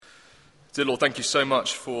Dear Lord, thank you so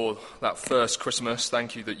much for that first Christmas.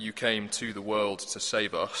 Thank you that you came to the world to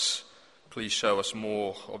save us. Please show us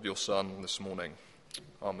more of your Son this morning.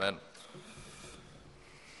 Amen.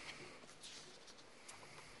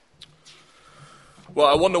 Well,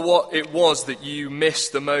 I wonder what it was that you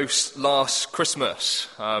missed the most last Christmas.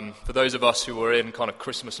 For those of us who were in kind of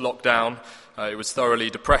Christmas lockdown, it was thoroughly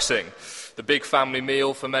depressing. The big family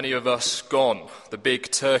meal for many of us, gone. The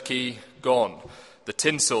big turkey, gone. The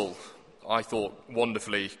tinsel, I thought,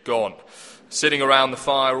 wonderfully gone. Sitting around the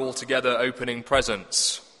fire all together, opening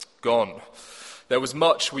presents, gone. There was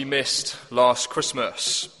much we missed last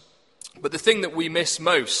Christmas. But the thing that we miss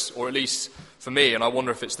most, or at least for me, and I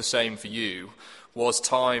wonder if it's the same for you, was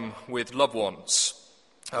time with loved ones.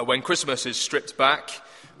 When Christmas is stripped back,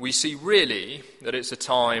 we see really that it's a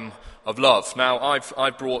time of love. Now,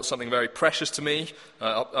 I've brought something very precious to me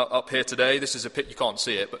up here today. This is you can't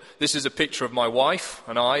see it, but this is a picture of my wife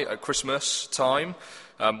and I at Christmas time.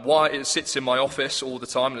 Why it sits in my office all the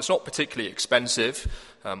time, and it's not particularly expensive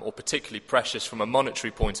or particularly precious from a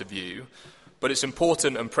monetary point of view, but it's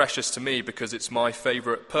important and precious to me because it's my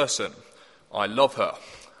favourite person. I love her,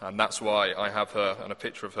 and that's why I have her and a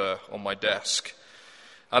picture of her on my desk.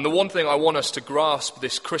 And the one thing I want us to grasp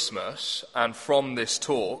this Christmas and from this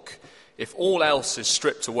talk, if all else is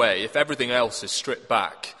stripped away, if everything else is stripped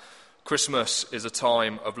back, Christmas is a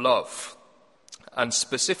time of love. And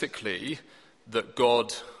specifically, that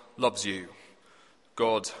God loves you.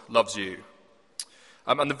 God loves you.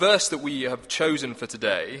 And the verse that we have chosen for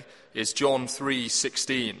today is John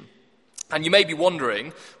 3:16. And you may be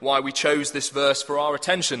wondering why we chose this verse for our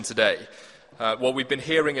attention today. Well, we've been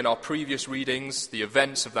hearing in our previous readings the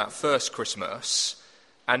events of that first Christmas,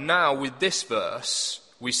 and now with this verse,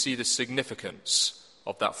 we see the significance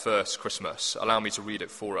of that first Christmas. Allow me to read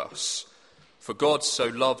it for us. For God so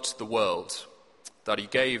loved the world that he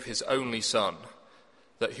gave his only Son,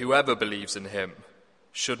 that whoever believes in him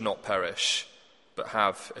should not perish, but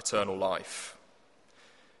have eternal life.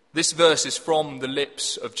 This verse is from the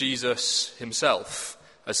lips of Jesus himself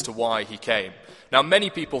as to why he came. Now, many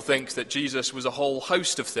people think that Jesus was a whole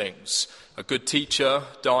host of things. A good teacher,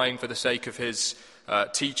 dying for the sake of his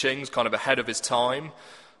teachings, kind of ahead of his time.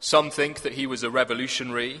 Some think that he was a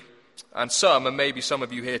revolutionary. And some, and maybe some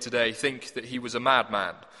of you here today, think that he was a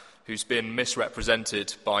madman who's been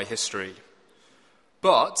misrepresented by history.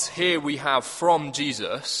 But here we have from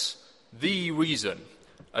Jesus the reason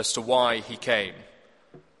as to why he came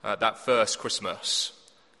that first Christmas.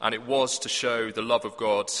 And it was to show the love of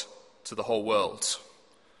God to the whole world.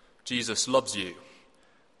 Jesus loves you.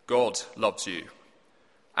 God loves you.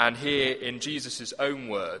 And here in Jesus' own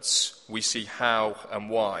words, we see how and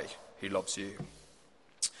why he loves you.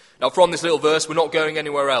 Now, from this little verse, we're not going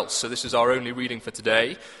anywhere else, so this is our only reading for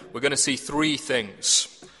today. We're going to see three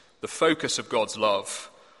things: the focus of God's love,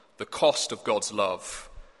 the cost of God's love,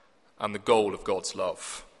 and the goal of God's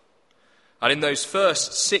love. And in those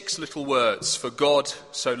first 6 little words, for God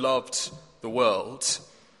so loved the world,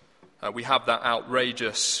 we have that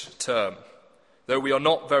outrageous term. Though we are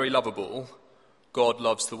not very lovable, God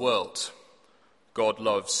loves the world. God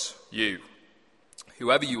loves you.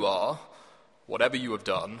 Whoever you are, whatever you have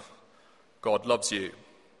done, God loves you.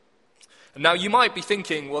 And now you might be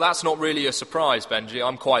thinking, well, that's not really a surprise, Benji.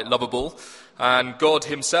 I'm quite lovable. And God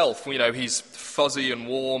himself, he's fuzzy and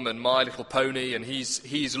warm and My Little Pony, and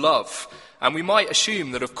he's love. And we might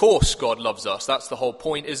assume that, of course, God loves us. That's the whole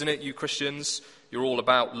point, isn't it, you Christians? You're all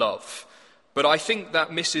about love. But I think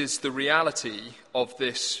that misses the reality of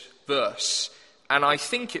this verse. And I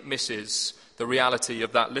think it misses the reality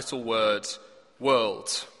of that little word,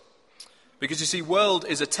 world. Because you see, world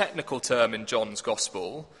is a technical term in John's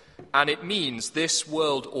Gospel, and it means this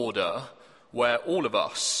world order where all of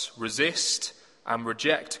us resist and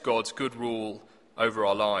reject God's good rule over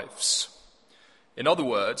our lives. In other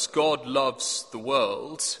words, God loves the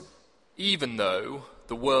world, even though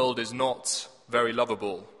the world is not very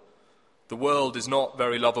lovable. The world is not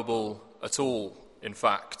very lovable at all, in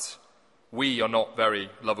fact. We are not very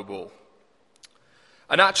lovable.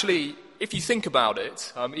 And actually, if you think about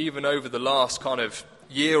it, even over the last kind of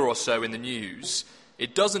year or so in the news,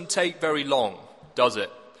 it doesn't take very long, does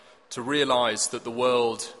it, to realise that the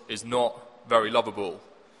world is not very lovable.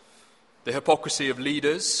 The hypocrisy of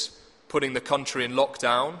leaders putting the country in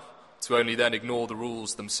lockdown to only then ignore the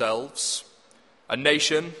rules themselves. A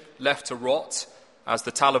nation left to rot as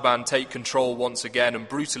the Taliban take control once again and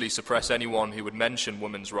brutally suppress anyone who would mention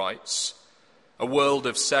women's rights. A world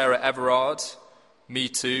of Sarah Everard, Me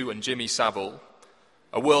Too and Jimmy Savile.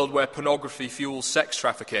 A world where pornography fuels sex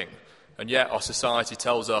trafficking, and yet our society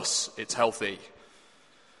tells us it's healthy.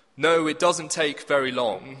 No, it doesn't take very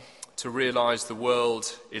long to realize the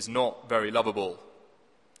world is not very lovable.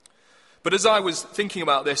 But as I was thinking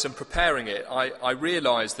about this and preparing it, I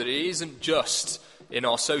realized that it isn't just in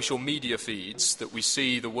our social media feeds that we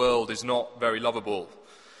see the world is not very lovable.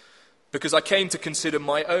 Because I came to consider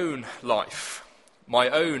my own life, my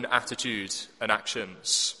own attitudes and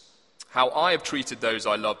actions, how I have treated those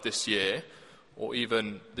I love this year or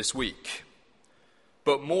even this week.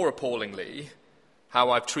 But more appallingly,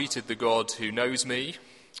 how I've treated the God who knows me,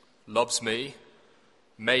 loves me,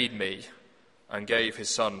 made me, and gave his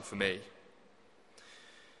Son for me.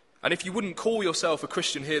 And if you wouldn't call yourself a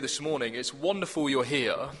Christian here this morning, it's wonderful you're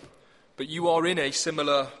here, but you are in a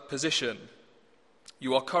similar position.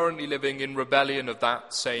 You are currently living in rebellion of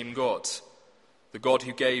that same God, the God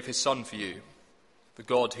who gave his Son for you, the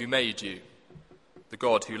God who made you, the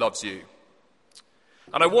God who loves you.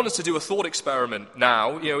 And I want us to do a thought experiment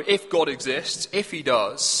now. If God exists, if he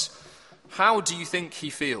does, how do you think he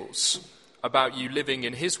feels about you living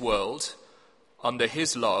in his world, under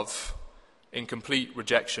his love, in complete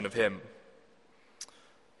rejection of him?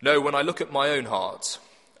 No, when I look at my own heart,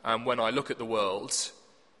 and when I look at the world,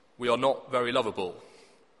 we are not very lovable.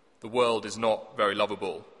 The world is not very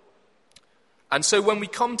lovable. And so when we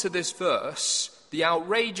come to this verse, the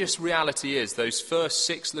outrageous reality is those first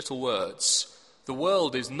 6 little words. The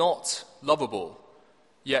world is not lovable,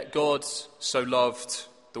 yet God so loved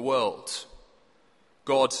the world.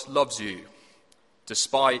 God loves you,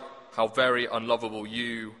 despite how very unlovable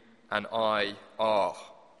you and I are.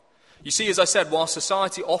 You see, as I said, while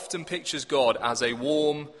society often pictures God as a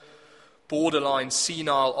warm, borderline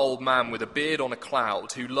senile old man with a beard on a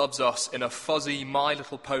cloud who loves us in a fuzzy My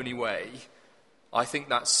Little Pony way, I think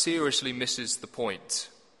that seriously misses the point.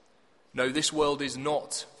 No, this world is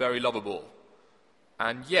not very lovable.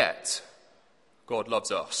 And yet, God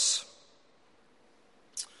loves us.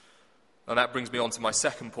 And that brings me on to my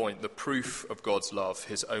second point, the proof of God's love,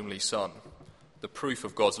 his only Son. The proof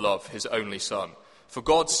of God's love, his only Son. For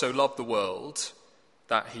God so loved the world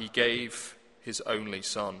that he gave his only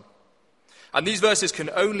Son. And these verses can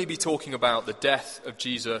only be talking about the death of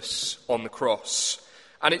Jesus on the cross.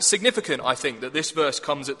 And it's significant, I think, that this verse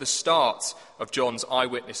comes at the start of John's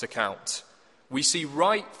eyewitness account. We see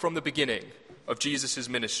right from the beginning of Jesus'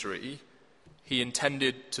 ministry, he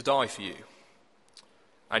intended to die for you.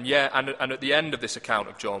 And at the end of this account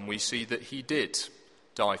of John, we see that he did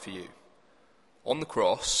die for you. On the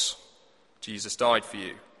cross, Jesus died for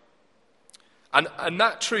you. And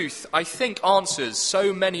that truth, I think, answers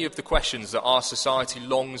so many of the questions that our society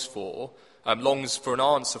longs for an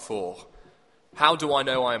answer for. How do I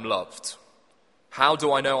know I am loved? How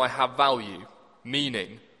do I know I have value,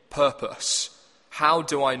 meaning, purpose? How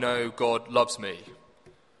do I know God loves me?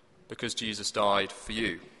 Because Jesus died for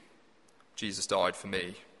you. Jesus died for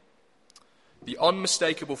me. The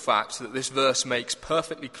unmistakable fact that this verse makes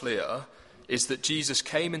perfectly clear is that Jesus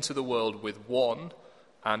came into the world with one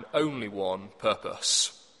and only one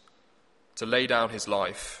purpose: to lay down his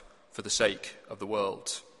life for the sake of the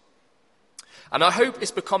world. And I hope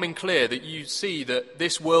it's becoming clear that you see that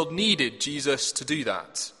this world needed Jesus to do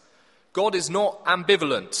that. God is not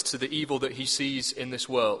ambivalent to the evil that he sees in this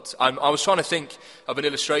world. I was trying to think of an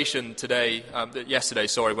illustration yesterday,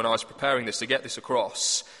 when I was preparing this to get this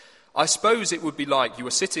across. I suppose it would be like you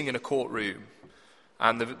were sitting in a courtroom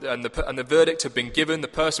and the verdict had been given, the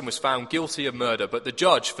person was found guilty of murder, but the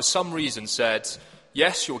judge, for some reason, said,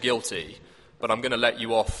 yes, you're guilty, but I'm going to let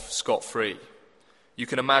you off scot-free. You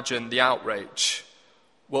can imagine the outrage.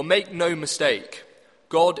 Well, make no mistake,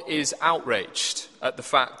 God is outraged at the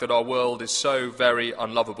fact that our world is so very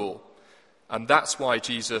unlovable. And that's why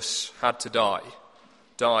Jesus had to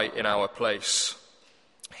die in our place.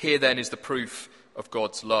 Here then is the proof of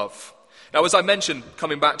God's love. Now, as I mentioned,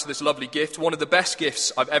 coming back to this lovely gift, one of the best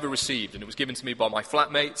gifts I've ever received, and it was given to me by my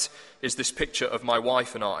flatmate, is this picture of my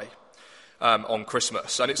wife and I on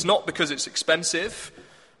Christmas. And it's not because it's expensive,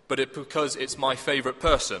 but because it's my favourite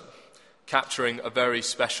person, capturing a very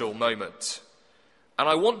special moment. And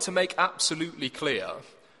I want to make absolutely clear,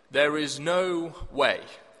 there is no way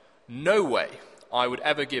I would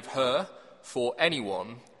ever give her for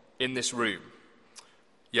anyone in this room.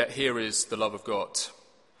 Yet here is the love of God.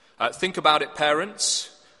 Think about it,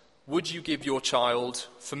 parents. Would you give your child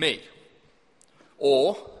for me?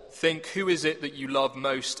 Or think, who is it that you love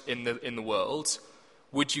most in the world?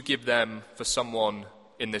 Would you give them for someone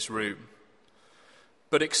in this room?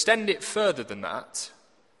 But extend it further than that.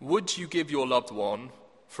 Would you give your loved one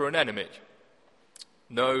for an enemy?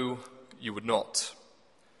 No, you would not.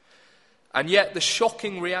 And yet the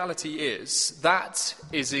shocking reality is that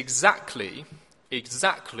is exactly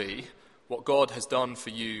what God has done for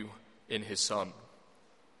you in his Son.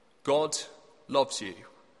 God loves you,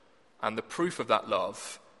 and the proof of that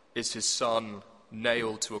love is his Son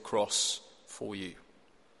nailed to a cross for you.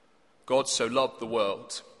 God so loved the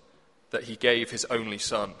world that he gave his only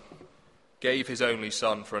Son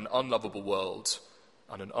for an unlovable world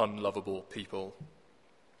and an unlovable people.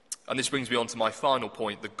 And this brings me on to my final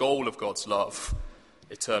point, the goal of God's love,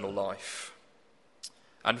 eternal life.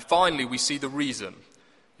 And finally, we see the reason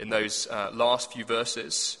in those last few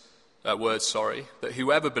words, that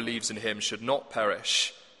whoever believes in him should not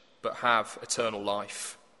perish, but have eternal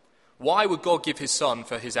life. Why would God give his Son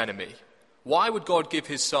for his enemy? Why would God give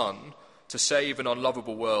his Son to save an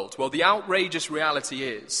unlovable world? Well, the outrageous reality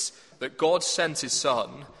is that God sent his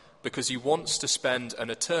Son because he wants to spend an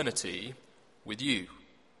eternity with you.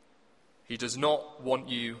 He does not want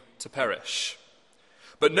you to perish.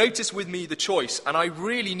 But notice with me the choice, and I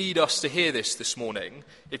really need us to hear this morning.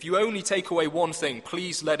 If you only take away one thing,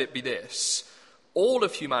 please let it be this. All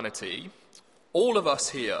of humanity, all of us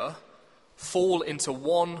here, fall into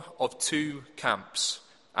one of two camps.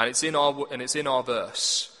 And it's in our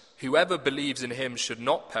verse. Whoever believes in him should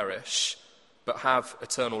not perish, but have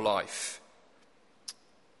eternal life.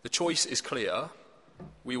 The choice is clear.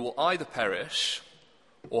 We will either perish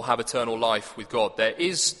or have eternal life with God. There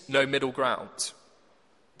is no middle ground.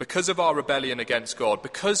 Because of our rebellion against God,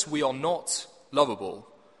 because we are not lovable,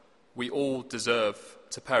 we all deserve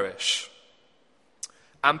to perish.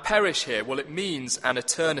 And perish here, well, it means an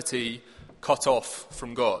eternity cut off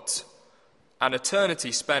from God. An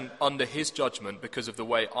eternity spent under his judgment because of the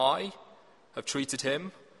way I have treated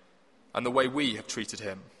him and the way we have treated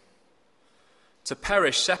him. To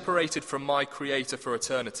perish separated from my Creator for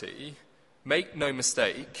eternity, make no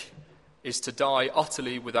mistake, is to die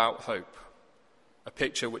utterly without hope. A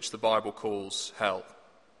picture which the Bible calls hell.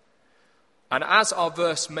 And as our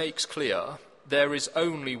verse makes clear, there is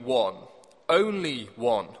only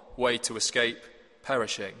one way to escape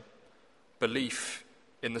perishing: belief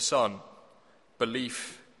in the Son,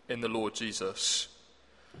 belief in the Lord Jesus.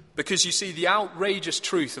 Because you see, the outrageous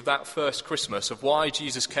truth of that first Christmas, of why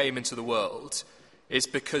Jesus came into the world, is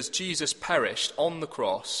because Jesus perished on the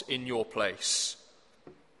cross in your place.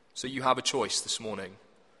 So you have a choice this morning.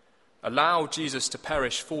 Allow Jesus to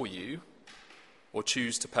perish for you, or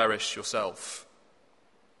choose to perish yourself.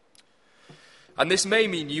 And this may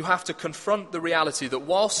mean you have to confront the reality that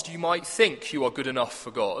whilst you might think you are good enough for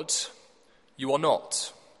God, you are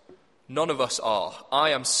not. None of us are. I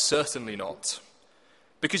am certainly not.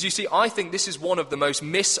 Because you see, I think this is one of the most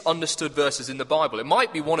misunderstood verses in the Bible. It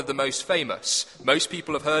might be one of the most famous. Most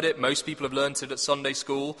people have heard it, most people have learnt it at Sunday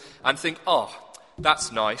school, and think,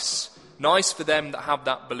 that's nice. Nice for them that have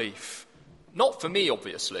that belief. Not for me,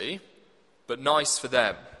 obviously, but nice for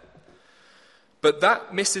them. But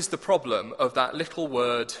that misses the problem of that little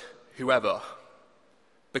word, whoever.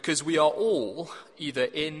 Because we are all either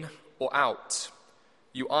in or out.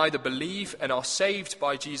 You either believe and are saved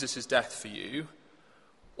by Jesus' death for you,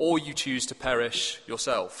 or you choose to perish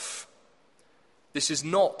yourself. This is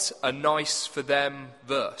not a nice for them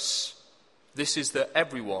verse. This is that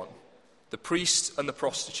everyone, the priest and the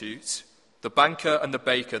prostitute, the banker and the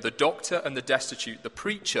baker, the doctor and the destitute, the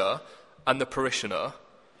preacher and the parishioner,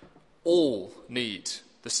 all need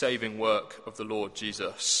the saving work of the Lord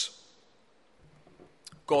Jesus.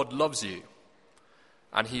 God loves you,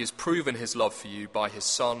 and he has proven his love for you by his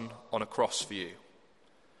Son on a cross for you.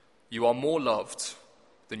 You are more loved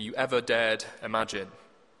than you ever dared imagine.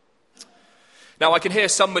 Now, I can hear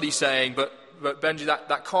somebody saying, but Benji,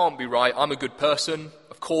 that can't be right. I'm a good person.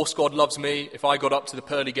 Of course God loves me. If I got up to the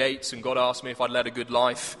pearly gates and God asked me if I'd led a good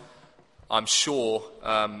life, I'm sure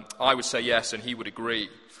I would say yes, and he would agree.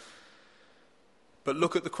 But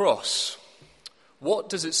look at the cross. What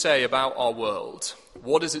does it say about our world?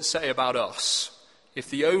 What does it say about us if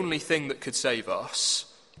the only thing that could save us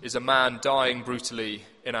is a man dying brutally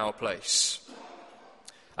in our place?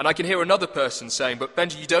 And I can hear another person saying, but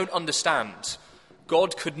Benji, you don't understand.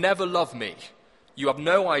 God could never love me. You have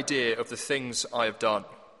no idea of the things I have done.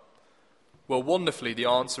 Well, wonderfully, the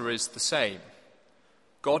answer is the same.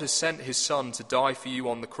 God has sent his Son to die for you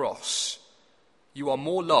on the cross. You are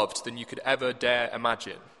more loved than you could ever dare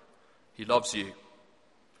imagine. He loves you.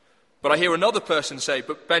 But I hear another person say,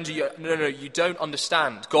 but Benji, no, you don't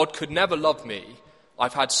understand. God could never love me.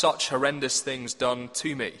 I've had such horrendous things done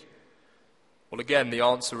to me. Well, again, the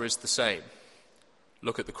answer is the same.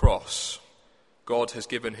 Look at the cross. God has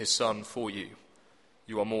given his Son for you.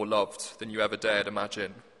 You are more loved than you ever dared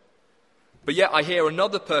imagine. But yet I hear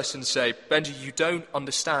another person say, Benji, you don't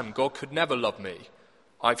understand. God could never love me.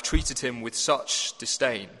 I've treated him with such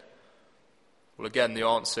disdain. Well, again, the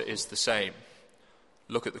answer is the same.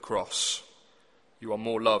 Look at the cross. You are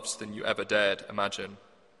more loved than you ever dared imagine.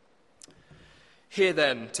 Here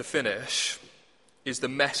then, to finish, is the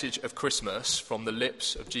message of Christmas from the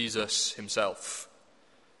lips of Jesus himself.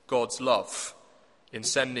 God's love in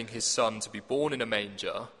sending his Son to be born in a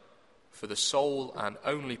manger for the sole and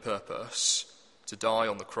only purpose to die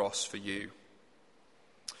on the cross for you.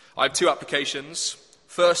 I have two applications.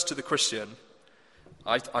 First, to the Christian.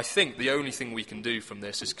 I think the only thing we can do from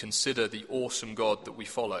this is consider the awesome God that we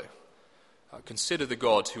follow. Consider the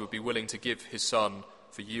God who would be willing to give his Son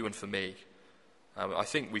for you and for me. I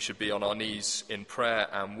think we should be on our knees in prayer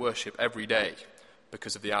and worship every day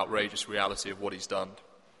because of the outrageous reality of what he's done.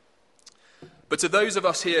 But to those of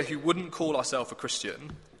us here who wouldn't call ourselves a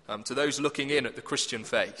Christian, to those looking in at the Christian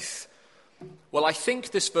faith, well, I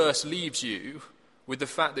think this verse leaves you with the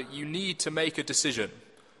fact that you need to make a decision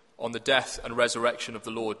on the death and resurrection of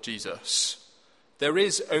the Lord Jesus. There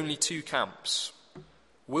is only two camps.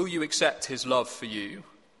 Will you accept his love for you?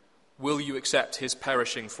 Will you accept his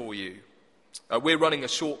perishing for you? We're running a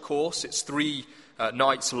short course. It's 3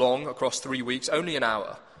 nights long across 3 weeks, only an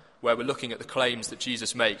hour, where we're looking at the claims that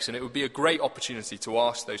Jesus makes. And it would be a great opportunity to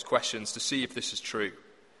ask those questions to see if this is true.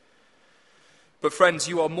 But friends,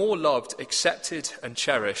 you are more loved, accepted and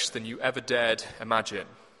cherished than you ever dared imagine.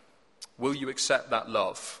 Will you accept that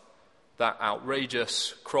love, that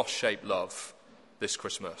outrageous, cross-shaped love this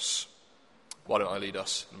Christmas? Why don't I lead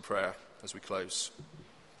us in prayer as we close?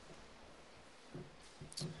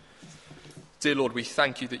 Dear Lord, we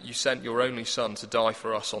thank you that you sent your only Son to die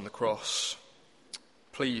for us on the cross.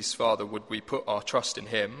 Please, Father, would we put our trust in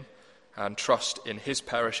him and trust in his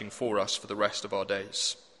perishing for us for the rest of our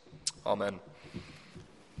days. Amen.